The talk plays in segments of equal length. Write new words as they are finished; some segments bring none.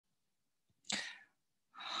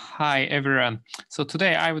Hi, everyone. So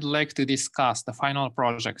today I would like to discuss the final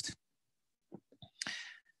project.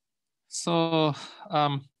 So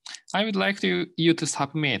I would like you to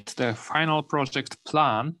submit the final project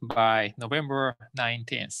plan by November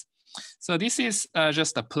 19th. So this is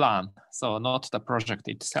just a plan, so not the project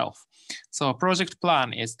itself. So project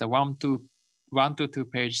plan is the one to two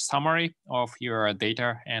page summary of your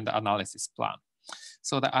data and analysis plan.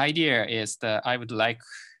 So the idea is that I would like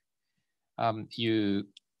you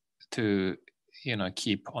to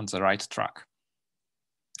keep on the right track.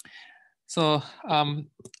 So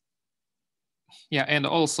yeah, and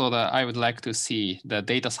also I would like to see the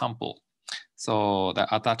data sample. So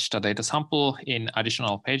attach the data sample in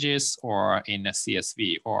additional pages or in a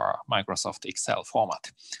CSV or Microsoft Excel format.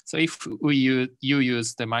 So if you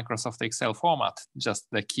use the Microsoft Excel format, just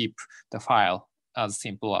keep the file as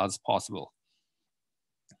simple as possible.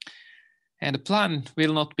 And the plan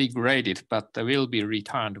will not be graded, but will be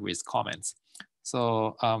returned with comments.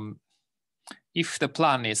 So if the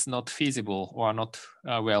plan is not feasible or not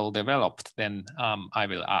well developed, then I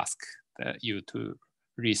will ask you to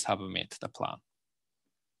resubmit the plan.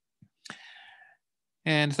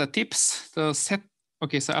 And the tips, so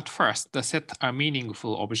at first, set a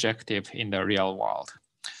meaningful objective in the real world.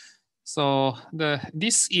 So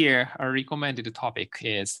this year, a recommended topic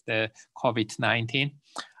is the COVID-19,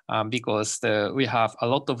 because we have a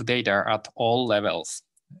lot of data at all levels,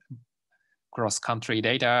 cross-country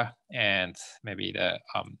data and maybe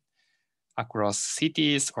across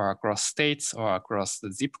cities or across states or across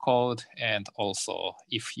the zip code. And also,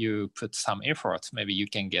 if you put some effort, maybe you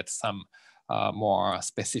can get some more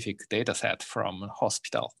specific data set from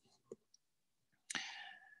hospital.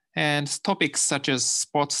 And topics such as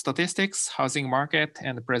sports statistics, housing market,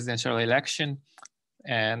 and presidential election,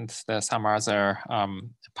 and some other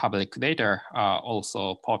public data are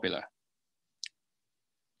also popular.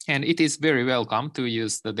 And it is very welcome to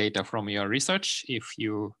use the data from your research if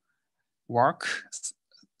you work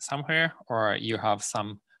somewhere or you have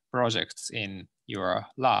some projects in your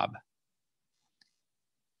lab.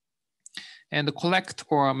 And collect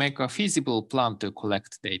or make a feasible plan to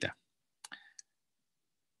collect data.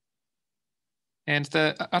 And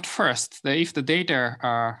at first, if the data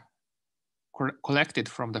are collected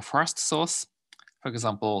from the first source, for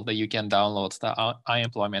example, that you can download the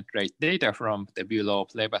unemployment rate data from the Bureau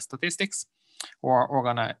of Labor Statistics, or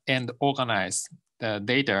organize the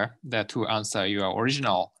data to answer your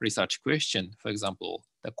original research question, for example,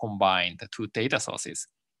 combine the two data sources,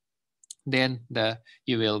 then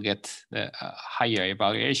you will get the higher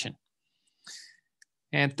evaluation.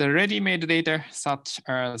 And the ready-made data, such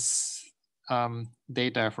as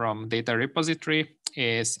data from data repository,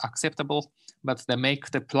 is acceptable, but they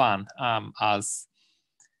make the plan as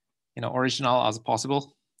original as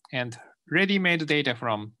possible. And ready-made data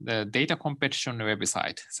from the data competition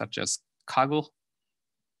website, such as Kaggle,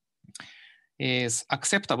 is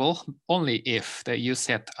acceptable only if you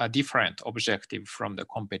set a different objective from the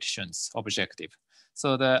competition's objective.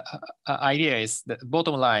 So the idea is, the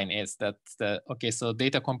bottom line is that so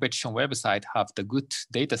data competition website have the good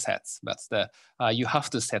data sets, but you have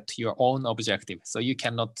to set your own objective. So you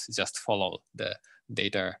cannot just follow the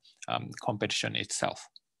data competition itself.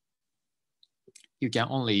 You can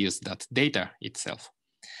only use that data itself.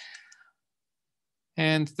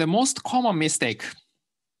 And the most common mistake,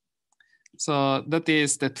 so that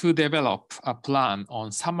is to develop a plan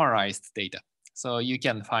on summarized data. So you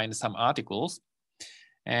can find some articles,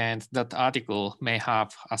 and that article may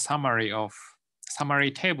have a summary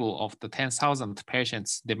table of the 10,000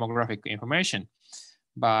 patients' demographic information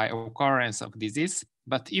by occurrence of disease.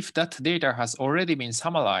 But if that data has already been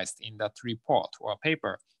summarized in that report or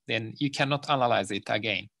paper, then you cannot analyze it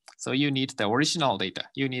again. So you need the original data.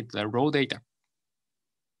 You need the raw data.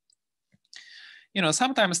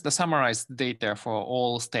 Sometimes the summarized data for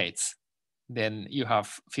all states, then you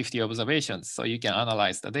have 50 observations, so you can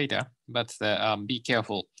analyze the data, but be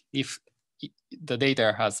careful. If the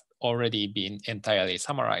data has already been entirely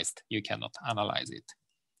summarized, you cannot analyze it.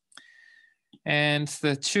 And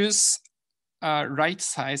choose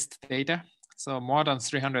right-sized data. So more than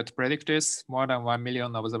 300 predictors, more than 1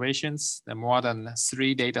 million observations, and more than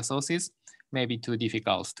 3 data sources may be too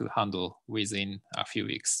difficult to handle within a few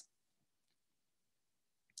weeks.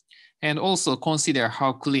 And also consider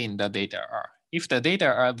how clean the data are. If the data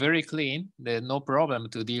are very clean, there's no problem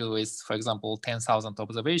to deal with, for example, 10,000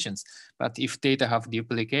 observations. But if data have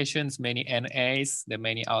duplications, many NAs, the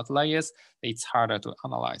many outliers, it's harder to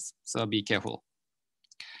analyze. So be careful.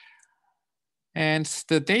 And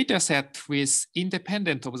the data set with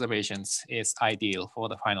independent observations is ideal for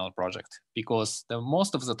the final project, because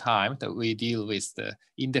most of the time that we deal with the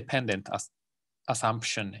independent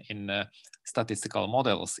assumption in statistical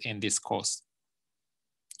models in this course.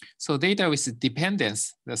 So data with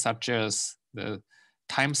dependence, such as the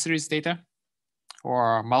time series data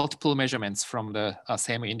or multiple measurements from the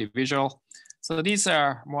same individual. So these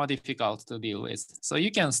are more difficult to deal with. So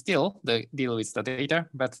you can still deal with the data,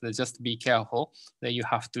 but just be careful that you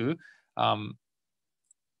have to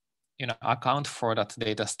account for that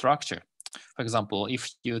data structure. For example,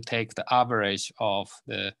 if you take the average of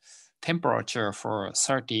the temperature for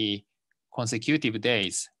 30 consecutive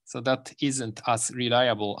days, so that isn't as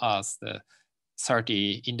reliable as the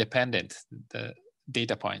 30 independent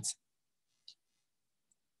data points.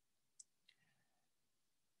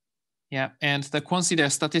 Yeah, and consider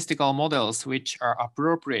statistical models which are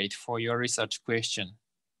appropriate for your research question.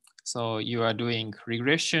 So you are doing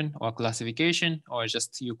regression or classification, or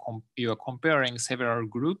just you are comparing several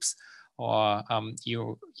groups, or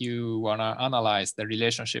you want to analyze the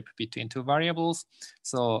relationship between two variables.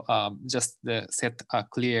 So just set a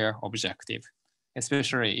clear objective,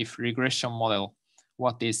 especially if regression model,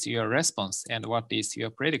 what is your response and what is your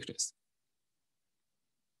predictors.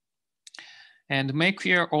 And make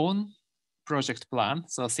your own project plan.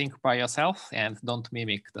 So think by yourself and don't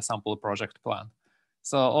mimic the sample project plan.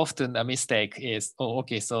 So often a mistake is, oh,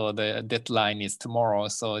 okay, so the deadline is tomorrow,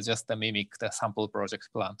 so just mimic the sample project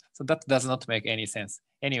plan. So that does not make any sense.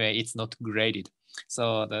 Anyway, it's not graded.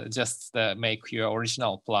 So just make your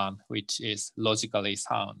original plan, which is logically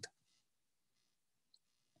sound.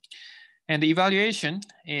 And the evaluation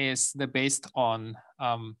is based on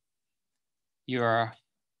your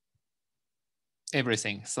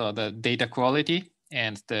everything. So the data quality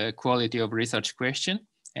and the quality of research question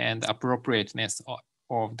and appropriateness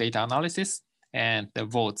of data analysis and the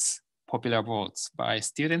votes, popular votes by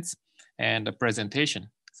students, and the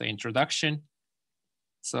presentation. So introduction,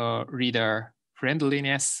 so reader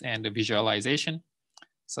friendliness and the visualization.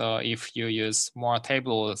 So if you use more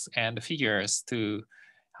tables and figures to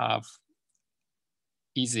have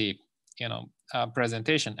easy,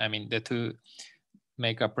 presentation, I mean, to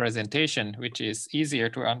make a presentation which is easier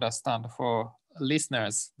to understand for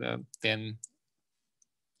listeners, then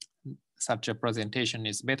such a presentation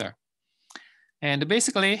is better. And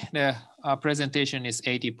basically, the presentation is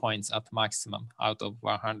 80 points at maximum out of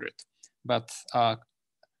 100. But on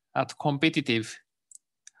a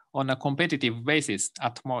competitive basis,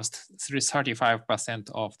 at most 35%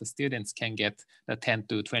 of the students can get the 10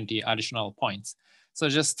 to 20 additional points. So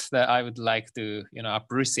just I would like to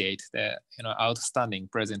appreciate the outstanding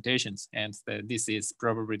presentations, and this is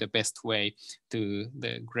probably the best way to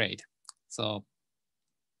the grade. So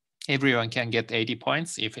everyone can get 80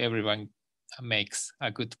 points if everyone makes a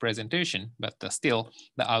good presentation, but still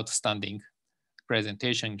the outstanding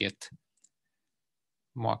presentation get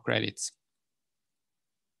more credits.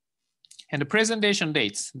 And the presentation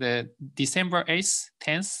dates, the December 8th,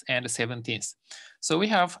 10th, and 17th. So we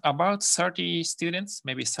have about 30 students,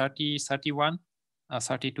 maybe 30, 31,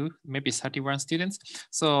 32, maybe 31 students.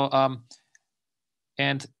 So,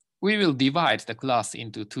 and we will divide the class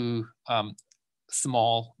into two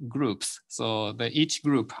small groups. So each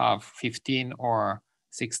group have 15 or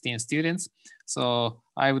 16 students. So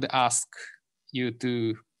I would ask you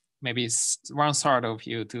to, maybe 1/3 of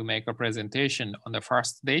you to make a presentation on the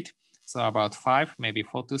first date. So about 5, maybe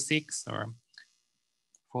 4 to 6 or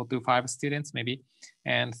 4 to 5 students maybe,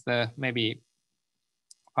 and maybe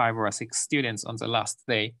 5 or 6 students on the last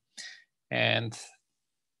day.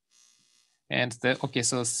 Okay,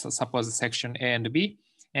 so suppose section A and B.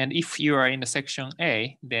 And if you are in the section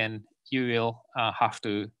A, then you will have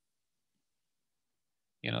to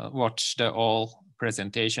watch all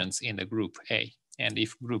presentations in the group A. And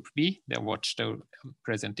if group B, then watch the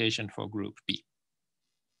presentation for group B.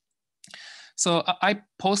 So I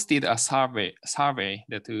posted a survey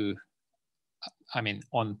that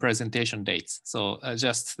on presentation dates. So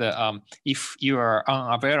just if you are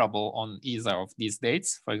unavailable on either of these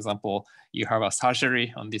dates, for example, you have a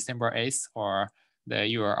surgery on December 8th, or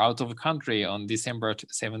you are out of the country on December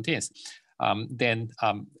 17th, then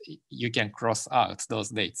you can cross out those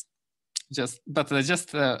dates. Just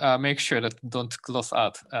make sure that don't close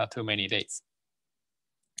out too many dates.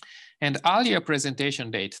 And earlier presentation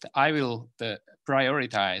date, I will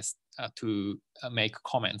prioritize to make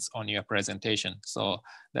comments on your presentation. So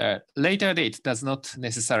the later date does not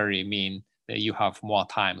necessarily mean that you have more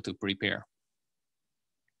time to prepare.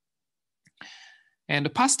 And the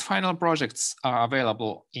past final projects are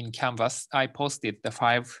available in Canvas. I posted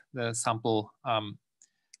the sample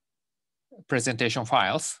presentation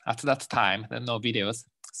files. At that time, there are no videos,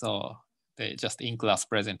 so they just in-class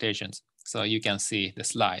presentations. So you can see the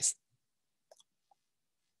slides.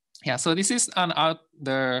 Yeah, so this is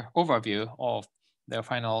the overview of the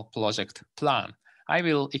final project plan. I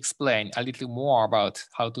will explain a little more about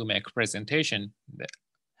how to make presentation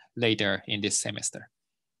later in this semester.